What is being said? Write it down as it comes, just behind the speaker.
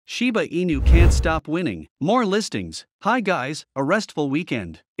Shiba Inu can't stop winning. More listings. Hi guys, a restful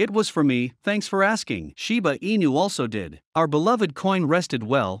weekend. It was for me, thanks for asking. Shiba Inu also did. Our beloved coin rested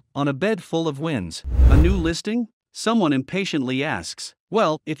well, on a bed full of wins. A new listing? Someone impatiently asks.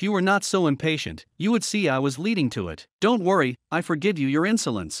 Well, if you were not so impatient, you would see I was leading to it. Don't worry, I forgive you your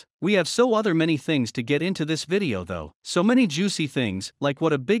insolence. We have so other many things to get into this video though. So many juicy things, like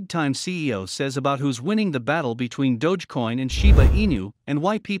what a big-time CEO says about who's winning the battle between Dogecoin and Shiba Inu, and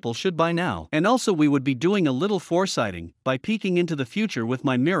why people should buy now. And also we would be doing a little foresighting, by peeking into the future with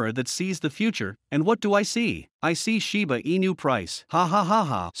my mirror that sees the future, and what do I see? I see Shiba Inu price. Ha ha ha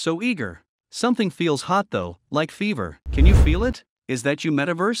ha, so eager. Something feels hot though, like fever. Can you feel it? Is that you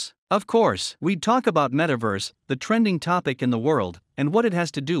metaverse? Of course, we'd talk about metaverse, the trending topic in the world, and what it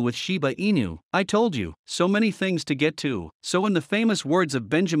has to do with Shiba Inu. I told you, so many things to get to. So in the famous words of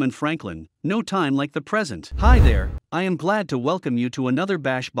Benjamin Franklin, no time like the present. Hi there, I am glad to welcome you to another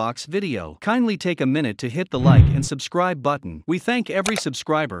Bashboxx video. Kindly take a minute to hit the like and subscribe button. We thank every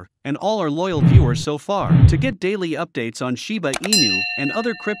subscriber, and all our loyal viewers so far. To get daily updates on Shiba Inu and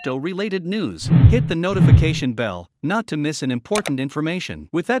other crypto-related news, hit the notification bell, not to miss an important information.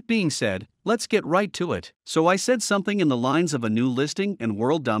 With that being said, let's get right to it. So I said something in the lines of a new listing and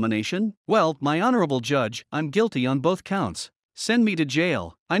world domination? Well, my honorable judge, I'm guilty on both counts. Send me to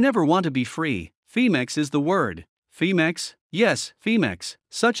jail. I never want to be free. Femex is the word. Femex? Yes, Femex.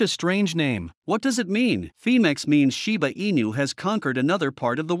 Such a strange name. What does it mean? Femex means Shiba Inu has conquered another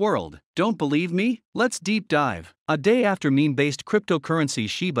part of the world. Don't believe me? Let's deep dive. A day after meme-based cryptocurrency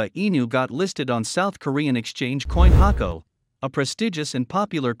Shiba Inu got listed on South Korean exchange CoinHako, a prestigious and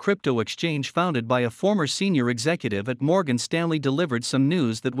popular crypto exchange founded by a former senior executive at Morgan Stanley, delivered some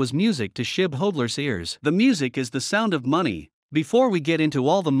news that was music to SHIB hodlers' ears. The music is the sound of money. Before we get into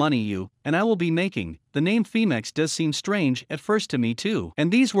all the money you and I will be making, the name Femex does seem strange at first to me too.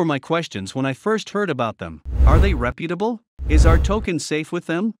 And these were my questions when I first heard about them. Are they reputable? Is our token safe with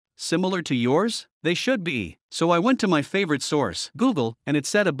them? Similar to yours? They should be. So I went to my favorite source, Google, and it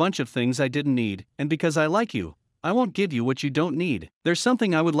said a bunch of things I didn't need, and because I like you, I won't give you what you don't need. There's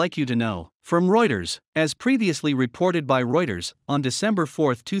something I would like you to know. From Reuters, as previously reported by Reuters, on December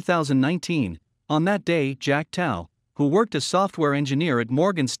 4, 2019, on that day Jack Tao, who worked as software engineer at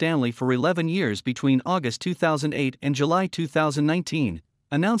Morgan Stanley for 11 years between August 2008 and July 2019,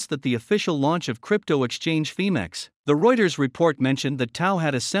 announced that the official launch of crypto exchange Femex. The Reuters report mentioned that Tao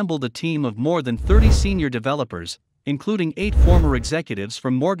had assembled a team of more than 30 senior developers, including 8 former executives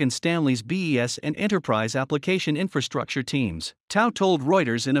from Morgan Stanley's BES and Enterprise Application Infrastructure teams. Tao told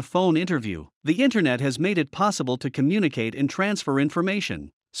Reuters in a phone interview, "The internet has made it possible to communicate and transfer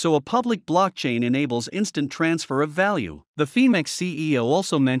information. So a public blockchain enables instant transfer of value." The Femex CEO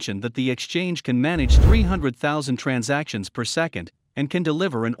also mentioned that the exchange can manage 300,000 transactions per second, and can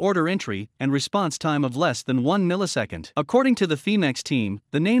deliver an order entry and response time of less than 1 millisecond. According to the Femex team,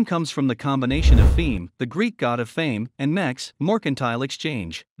 the name comes from the combination of Feme, the Greek god of fame, and Mex, mercantile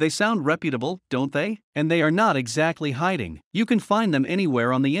exchange. They sound reputable, don't they? And they are not exactly hiding. You can find them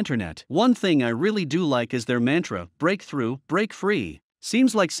anywhere on the internet. One thing I really do like is their mantra, break through, break free.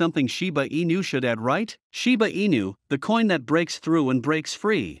 Seems like something Shiba Inu should add, right? Shiba Inu, the coin that breaks through and breaks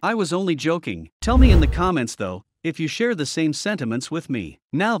free. I was only joking. Tell me in the comments though, if you share the same sentiments with me.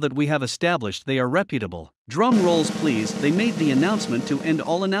 Now that we have established they are reputable. Drum rolls please. They made the announcement to end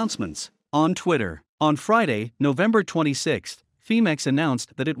all announcements. On Twitter. On Friday, November 26th, Femex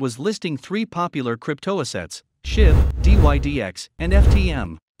announced that it was listing 3 popular cryptoassets, SHIB, DYDX, and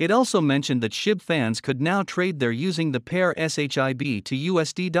FTM. It also mentioned that SHIB fans could now trade there using the pair SHIB to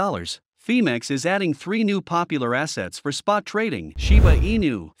USD dollars. Femex is adding 3 new popular assets for spot trading: Shiba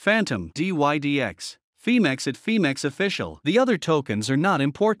Inu, Phantom, DYDX. Femex at Femex Official. The other tokens are not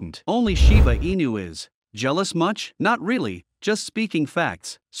important. Only Shiba Inu is. Jealous much? Not really, just speaking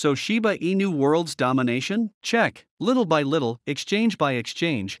facts. So Shiba Inu world's domination? Check. Little by little, exchange by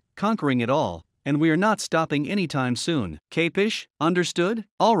exchange, conquering it all. And we are not stopping anytime soon. Capish? Understood?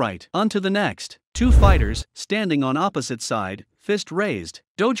 Alright, on to the next. 2 fighters, standing on opposite side, fist raised.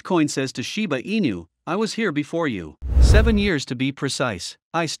 Dogecoin says to Shiba Inu, I was here before you. 7 years to be precise.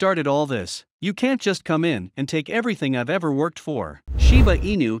 I started all this. You can't just come in and take everything I've ever worked for. Shiba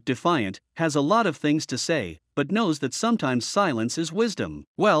Inu, defiant, has a lot of things to say, but knows that sometimes silence is wisdom.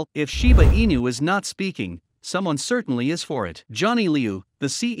 Well, if Shiba Inu is not speaking, someone certainly is for it. Johnny Liu, the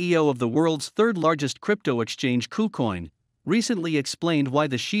CEO of the world's 3rd largest crypto exchange KuCoin, recently explained why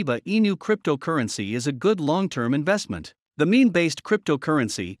the Shiba Inu cryptocurrency is a good long-term investment. The meme-based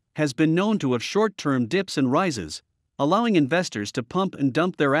cryptocurrency has been known to have short-term dips and rises, allowing investors to pump and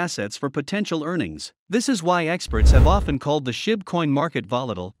dump their assets for potential earnings. This is why experts have often called the SHIB coin market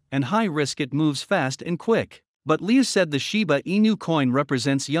volatile, and high risk it moves fast and quick. But Liu said the Shiba Inu coin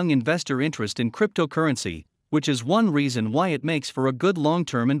represents young investor interest in cryptocurrency, which is one reason why it makes for a good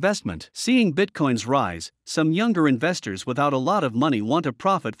long-term investment. Seeing Bitcoin's rise, some younger investors without a lot of money want to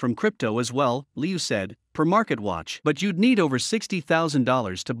profit from crypto as well, Liu said, per MarketWatch. But you'd need over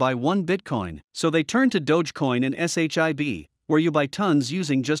 $60,000 to buy one Bitcoin. So they turn to Dogecoin and SHIB, where you buy tons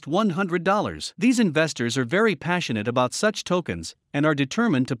using just $100. These investors are very passionate about such tokens and are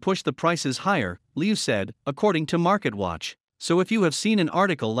determined to push the prices higher, Liu said, according to MarketWatch. So if you have seen an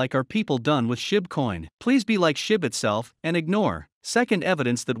article like "Are people done with SHIB coin?" please be like SHIB itself and ignore. Second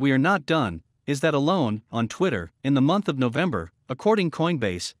evidence that we are not done is that alone, on Twitter, in the month of November, according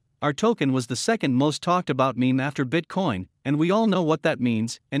Coinbase, our token was the second most talked about meme after Bitcoin, and we all know what that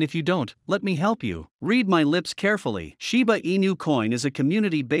means, and if you don't, let me help you. Read my lips carefully. Shiba Inu coin is a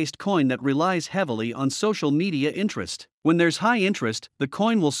community-based coin that relies heavily on social media interest. When there's high interest, the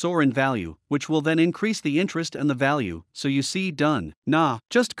coin will soar in value, which will then increase the interest and the value, so you see, done. Nah,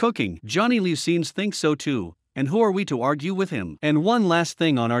 just cooking. Johnny Liu seems think so too. And who are we to argue with him? And one last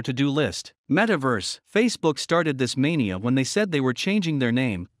thing on our to-do list. Metaverse. Facebook started this mania when they said they were changing their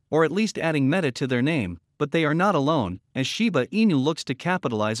name, or at least adding meta to their name, but they are not alone, as Shiba Inu looks to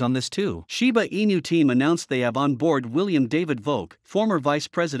capitalize on this too. Shiba Inu team announced they have on board William David Vogt, former vice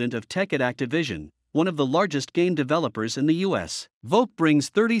president of tech at Activision, one of the largest game developers in the US. Vogt brings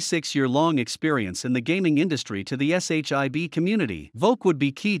 36-year-long experience in the gaming industry to the SHIB community. Vogt would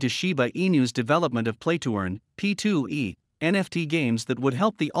be key to Shiba Inu's development of play-to-earn, P2E, NFT games that would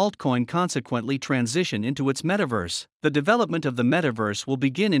help the altcoin consequently transition into its metaverse. The development of the metaverse will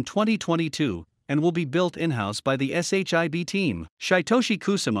begin in 2022 and will be built in-house by the SHIB team. Shitoshi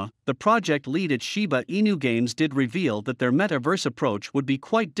Kusama, the project lead at Shiba Inu Games, did reveal that their metaverse approach would be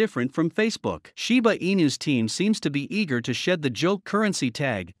quite different from Facebook. Shiba Inu's team seems to be eager to shed the joke currency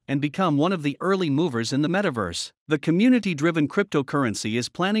tag and become one of the early movers in the metaverse. The community-driven cryptocurrency is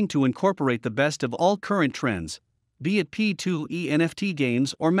planning to incorporate the best of all current trends, be it P2E NFT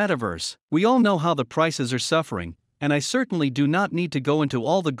games or metaverse. We all know how the prices are suffering, and I certainly do not need to go into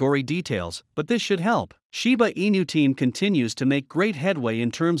all the gory details, but this should help. Shiba Inu team continues to make great headway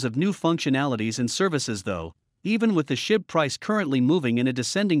in terms of new functionalities and services though, even with the SHIB price currently moving in a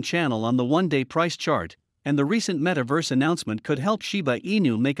descending channel on the one-day price chart, and the recent metaverse announcement could help Shiba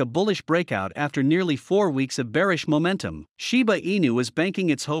Inu make a bullish breakout after nearly 4 weeks of bearish momentum. Shiba Inu is banking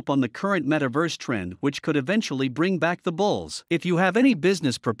its hope on the current metaverse trend, which could eventually bring back the bulls. If you have any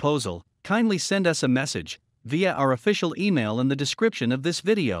business proposal, kindly send us a message via our official email in the description of this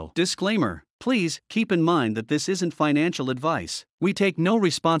video. Disclaimer: please keep in mind that this isn't financial advice. We take no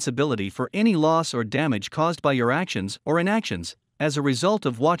responsibility for any loss or damage caused by your actions or inactions as a result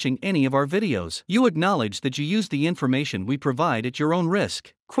of watching any of our videos. You acknowledge that you use the information we provide at your own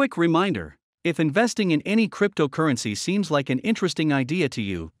risk. Quick reminder: if investing in any cryptocurrency seems like an interesting idea to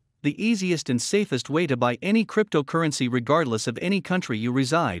you, the easiest and safest way to buy any cryptocurrency regardless of any country you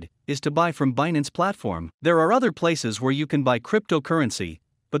reside is to buy from Binance platform. There are other places where you can buy cryptocurrency,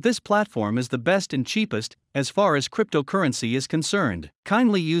 but this platform is the best and cheapest as far as cryptocurrency is concerned.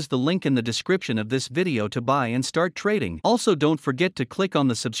 Kindly use the link in the description of this video to buy and start trading. Also, don't forget to click on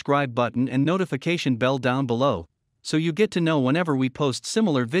the subscribe button and notification bell down below, so you get to know whenever we post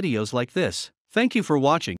similar videos like this. Thank you for watching.